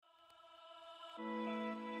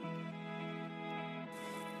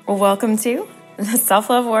Welcome to the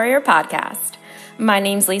Self-Love Warrior Podcast. My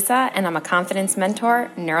name's Lisa, and I'm a confidence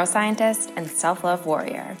mentor, neuroscientist, and self-love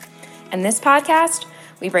warrior. In this podcast,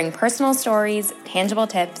 we bring personal stories, tangible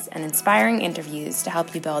tips, and inspiring interviews to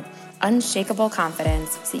help you build unshakable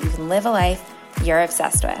confidence so you can live a life you're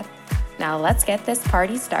obsessed with. Now let's get this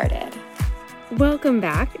party started. Welcome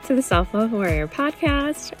back to the Self-Love Warrior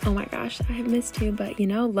Podcast. Oh my gosh, I have missed you, but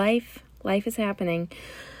life is happening.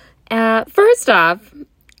 First off,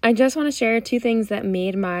 I just want to share 2 things that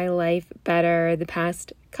made my life better the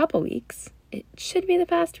past couple weeks. It should be the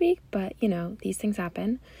past week, but these things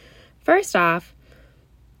happen. First off,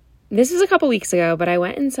 this was a couple weeks ago, but I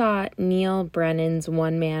went and saw Neal Brennan's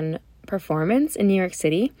one-man performance in New York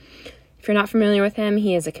City. If you're not familiar with him,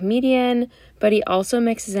 he is a comedian, but he also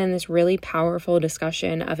mixes in this really powerful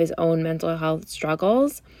discussion of his own mental health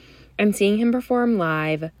struggles. And seeing him perform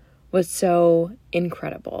live was so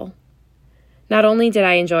incredible. Not only did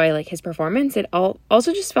I enjoy his performance, it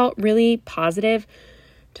also just felt really positive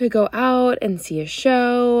to go out and see a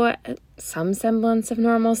show, some semblance of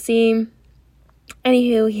normalcy.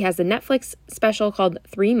 Anywho, he has a Netflix special called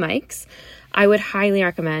 3 Mics. I would highly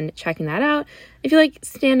recommend checking that out if you like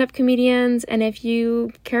stand-up comedians and if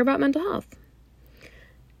you care about mental health.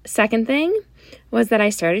 Second thing was that I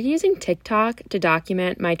started using TikTok to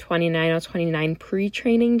document my 29-0-29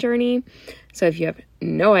 pre-training journey. So if you have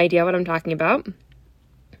no idea what I'm talking about,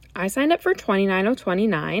 I signed up for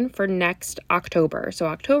 29-0-29 for next October. So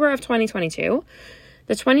October of 2022.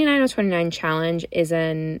 The 29-0-29 challenge is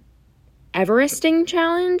an Everesting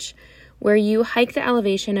challenge where you hike the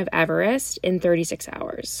elevation of Everest in 36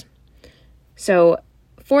 hours. So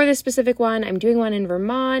for this specific one, I'm doing one in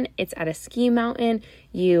Vermont. It's at a ski mountain.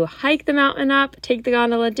 You hike the mountain up, take the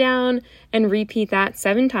gondola down, and repeat that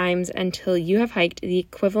 7 times until you have hiked the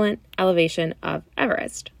equivalent elevation of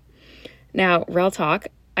Everest. Now, real talk,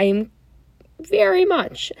 I'm very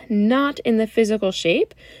much not in the physical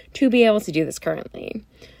shape to be able to do this currently.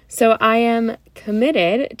 So I am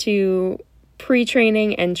committed to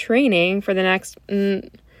pre-training and training for the next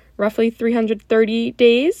roughly 330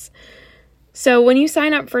 days. So when you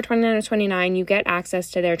sign up for 29-0-29, you get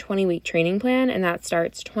access to their 20-week training plan, and that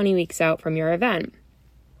starts 20 weeks out from your event.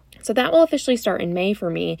 So that will officially start in May for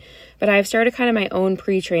me, but I've started kind of my own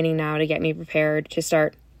pre-training now to get me prepared to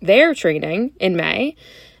start their training in May.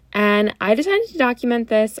 And I decided to document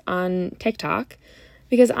this on TikTok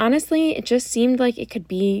because honestly, it just seemed like it could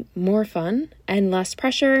be more fun and less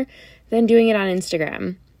pressure than doing it on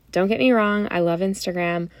Instagram. Don't get me wrong, I love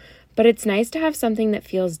Instagram, but it's nice to have something that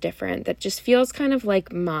feels different, that just feels kind of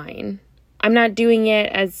like mine. I'm not doing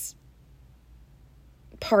it as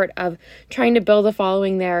part of trying to build a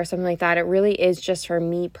following there or something like that. It really is just for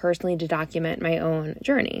me personally to document my own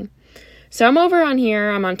journey. So I'm over on here.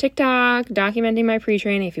 I'm on TikTok documenting my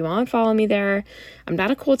pre-training. If you want to follow me there, I'm not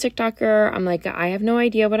a cool TikToker. I have no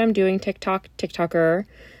idea what I'm doing TikToker,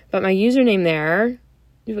 but my username there,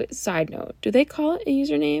 side note, do they call it a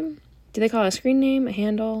username? Do they call it a screen name, a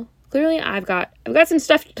handle? Clearly I've got some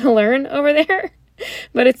stuff to learn over there,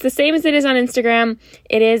 but it's the same as it is on Instagram.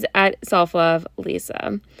 It is at Self-Love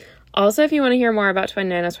Lisa. Also, if you want to hear more about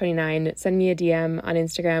 29-0-29, send me a DM on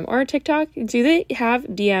Instagram or TikTok. Do they have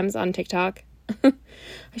DMs on TikTok? I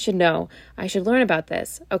should know. I should learn about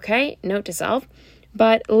this. Okay, note to self.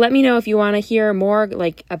 But let me know if you want to hear more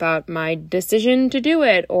about my decision to do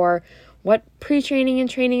it, or what pre-training and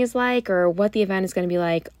training is like, or what the event is going to be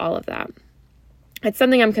like, all of that. It's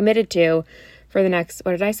something I'm committed to for the next,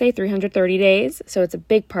 330 days. So it's a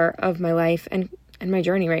big part of my life and my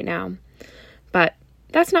journey right now. But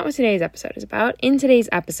that's not what today's episode is about. In today's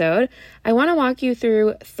episode, I want to walk you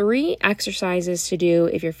through 3 exercises to do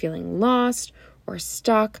if you're feeling lost or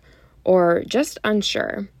stuck or just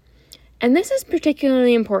unsure. And this is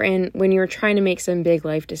particularly important when you're trying to make some big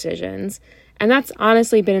life decisions. And that's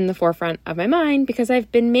honestly been in the forefront of my mind because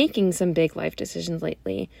I've been making some big life decisions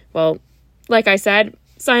lately. Well, like I said,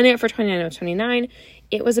 signing up for 29-0-29,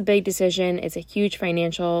 it was a big decision. It's a huge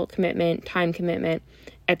financial commitment, time commitment,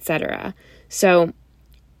 etc. So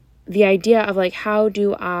the idea of how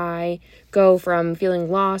do I go from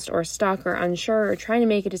feeling lost or stuck or unsure or trying to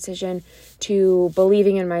make a decision to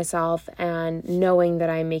believing in myself and knowing that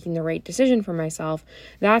I'm making the right decision for myself,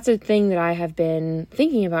 that's a thing that I have been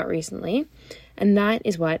thinking about recently. And that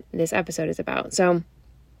is what this episode is about. So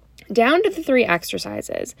down to the 3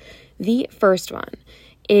 exercises. The first one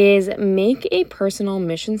is make a personal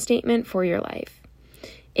mission statement for your life.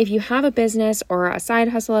 If you have a business or a side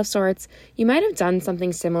hustle of sorts, you might have done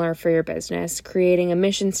something similar for your business, creating a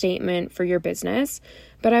mission statement for your business,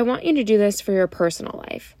 but I want you to do this for your personal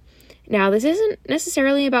life. Now, this isn't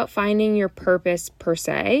necessarily about finding your purpose per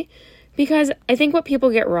se, because I think what people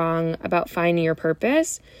get wrong about finding your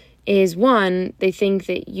purpose is, one, they think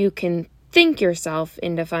that you can think yourself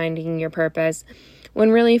into finding your purpose,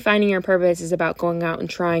 when really finding your purpose is about going out and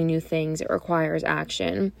trying new things. It requires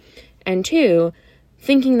action. And two,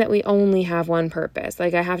 thinking that we only have one purpose,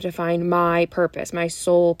 like I have to find my purpose, my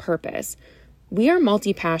sole purpose. We are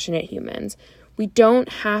multi-passionate humans. We don't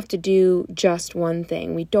have to do just one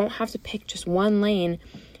thing. We don't have to pick just one lane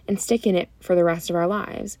and stick in it for the rest of our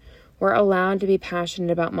lives. We're allowed to be passionate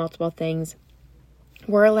about multiple things.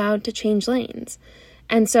 We're allowed to change lanes.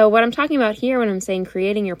 And so what I'm talking about here when I'm saying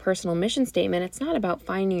creating your personal mission statement, it's not about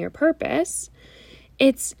finding your purpose.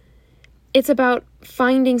 It's about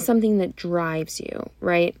finding something that drives you,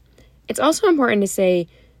 right? It's also important to say,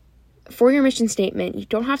 for your mission statement, you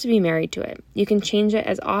don't have to be married to it. You can change it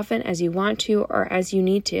as often as you want to or as you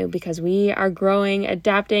need to, because we are growing,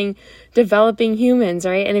 adapting, developing humans,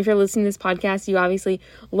 right? And if you're listening to this podcast, you obviously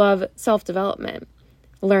love self-development,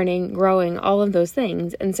 learning, growing, all of those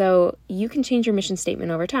things. And so you can change your mission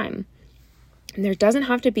statement over time. And there doesn't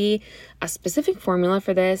have to be a specific formula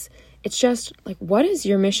for this. It's just like, what is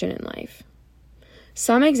your mission in life?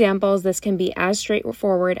 Some examples, this can be as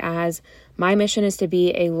straightforward as, my mission is to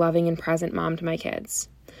be a loving and present mom to my kids.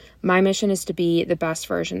 My mission is to be the best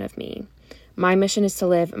version of me. My mission is to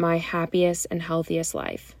live my happiest and healthiest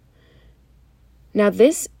life. Now,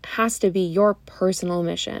 this has to be your personal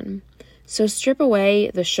mission. So strip away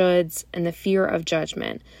the shoulds and the fear of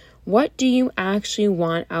judgment. What do you actually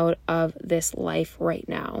want out of this life right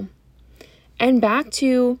now? And back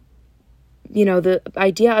to the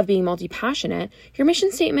idea of being multi-passionate, your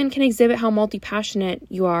mission statement can exhibit how multi-passionate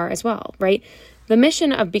you are as well, right? The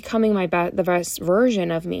mission of becoming the best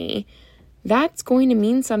version of me, that's going to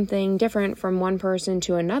mean something different from one person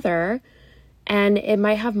to another, and it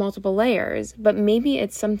might have multiple layers, but maybe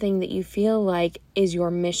it's something that you feel like is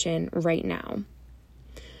your mission right now.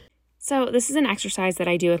 So this is an exercise that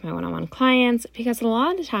I do with my one-on-one clients, because a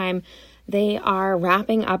lot of the time, they are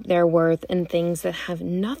wrapping up their worth in things that have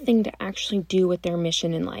nothing to actually do with their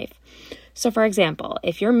mission in life. So for example,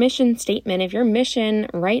 if your mission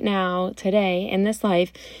right now, today, in this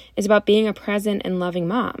life, is about being a present and loving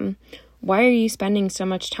mom, why are you spending so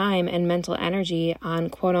much time and mental energy on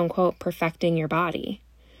quote unquote perfecting your body?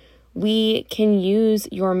 We can use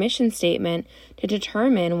your mission statement to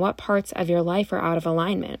determine what parts of your life are out of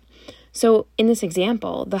alignment. So in this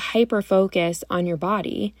example, the hyper focus on your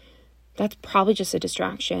body, that's probably just a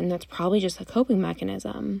distraction. That's probably just a coping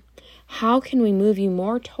mechanism. How can we move you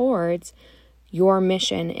more towards your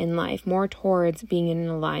mission in life, more towards being in an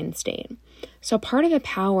aligned state? So part of the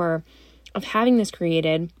power of having this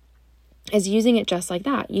created is using it just like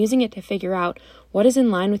that, using it to figure out what is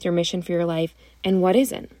in line with your mission for your life and what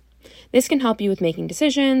isn't. This can help you with making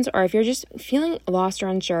decisions, or if you're just feeling lost or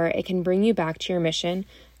unsure, it can bring you back to your mission,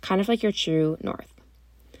 kind of like your true north.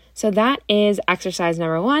 So that is exercise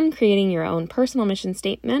number 1, creating your own personal mission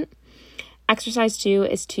statement. Exercise 2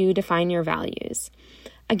 is to define your values.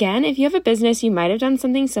 Again, if you have a business, you might have done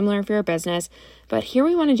something similar for your business, but here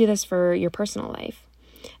we want to do this for your personal life.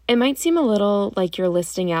 It might seem a little like you're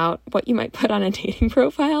listing out what you might put on a dating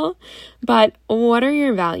profile, but what are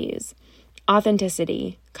your values?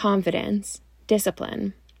 Authenticity, confidence,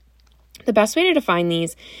 discipline. The best way to define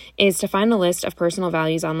these is to find a list of personal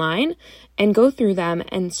values online and go through them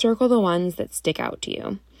and circle the ones that stick out to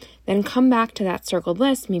you. Then come back to that circled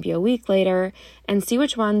list maybe a week later and see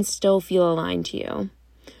which ones still feel aligned to you.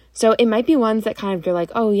 So it might be ones that kind of you're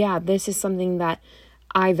like, oh yeah, this is something that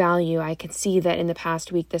I value. I could see that in the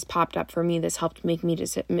past week this popped up for me. This helped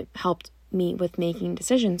me with making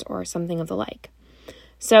decisions or something of the like.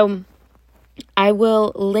 So I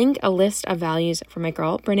will link a list of values for my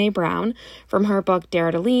girl, Brene Brown, from her book,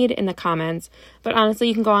 Dare to Lead, in the comments. But honestly,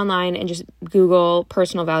 you can go online and just Google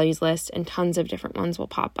personal values list and tons of different ones will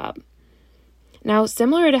pop up. Now,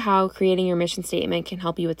 similar to how creating your mission statement can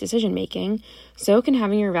help you with decision making, so can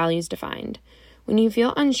having your values defined. When you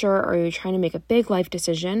feel unsure or you're trying to make a big life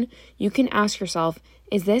decision, you can ask yourself,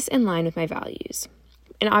 is this in line with my values?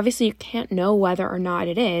 And obviously you can't know whether or not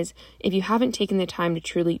it is if you haven't taken the time to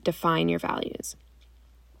truly define your values.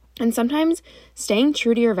 And sometimes staying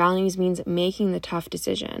true to your values means making the tough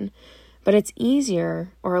decision. But it's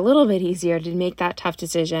easier, or a little bit easier, to make that tough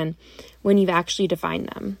decision when you've actually defined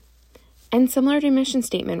them. And similar to mission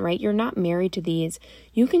statement, right? You're not married to these.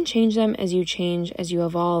 You can change them as you change, as you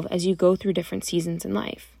evolve, as you go through different seasons in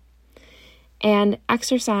life. And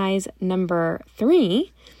exercise number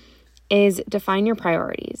 3 is define your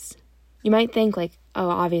priorities. You might think like, oh,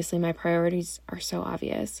 obviously my priorities are so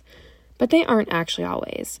obvious. but they aren't actually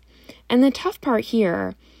always. And the tough part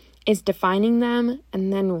here is defining them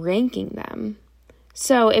and then ranking them.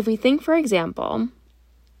 So if we think, for example,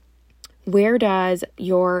 where does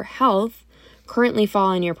your health currently fall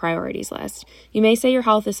on your priorities list? You may say your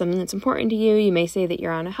health is something that's important to you. You may say that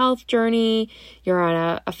you're on a health journey, you're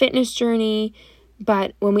on a fitness journey.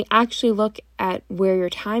 But when we actually look at where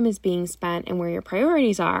your time is being spent and where your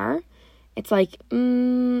priorities are, it's like,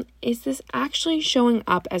 is this actually showing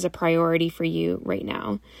up as a priority for you right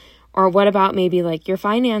now? Or what about maybe like your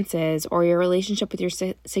finances or your relationship with your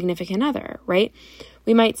significant other, right?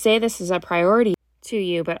 We might say this is a priority to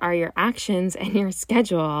you, but are your actions and your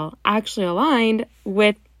schedule actually aligned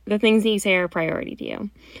with the things that you say are a priority to you?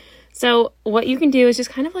 So what you can do is just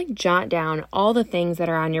kind of like jot down all the things that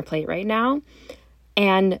are on your plate right now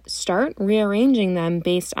and start rearranging them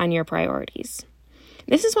based on your priorities.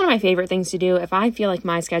 This is one of my favorite things to do if I feel like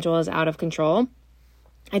my schedule is out of control.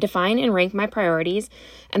 I define and rank my priorities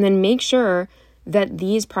and then make sure that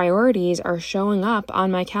these priorities are showing up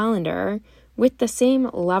on my calendar with the same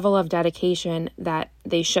level of dedication that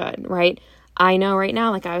they should, right? I know right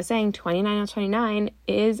now, like I was saying, 29 out of 29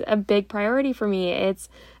 is a big priority for me. It's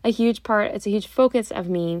a huge part, it's a huge focus of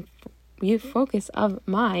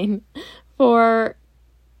mine for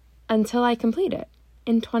until I complete it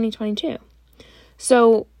in 2022.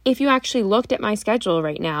 So if you actually looked at my schedule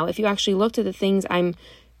right now, if you actually looked at the things I'm,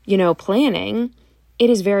 planning, it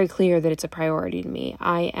is very clear that it's a priority to me.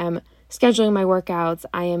 I am scheduling my workouts.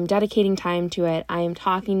 I am dedicating time to it. I am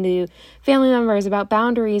talking to family members about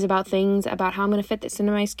boundaries, about things, about how I'm going to fit this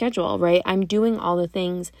into my schedule, right? I'm doing all the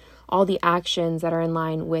things, all the actions that are in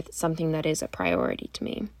line with something that is a priority to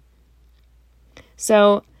me.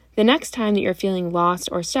 So the next time that you're feeling lost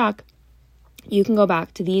or stuck, you can go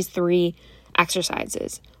back to these 3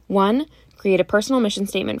 exercises. 1, create a personal mission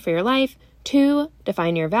statement for your life. 2,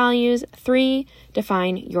 define your values. 3,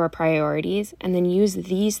 define your priorities. And then use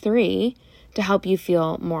these 3 to help you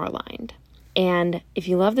feel more aligned. And if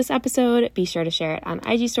you love this episode, be sure to share it on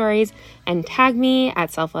IG stories and tag me at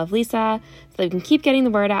SelfLoveLisa so that we can keep getting the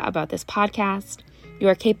word out about this podcast. You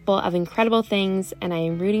are capable of incredible things, and I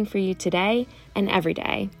am rooting for you today and every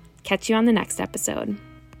day. Catch you on the next episode.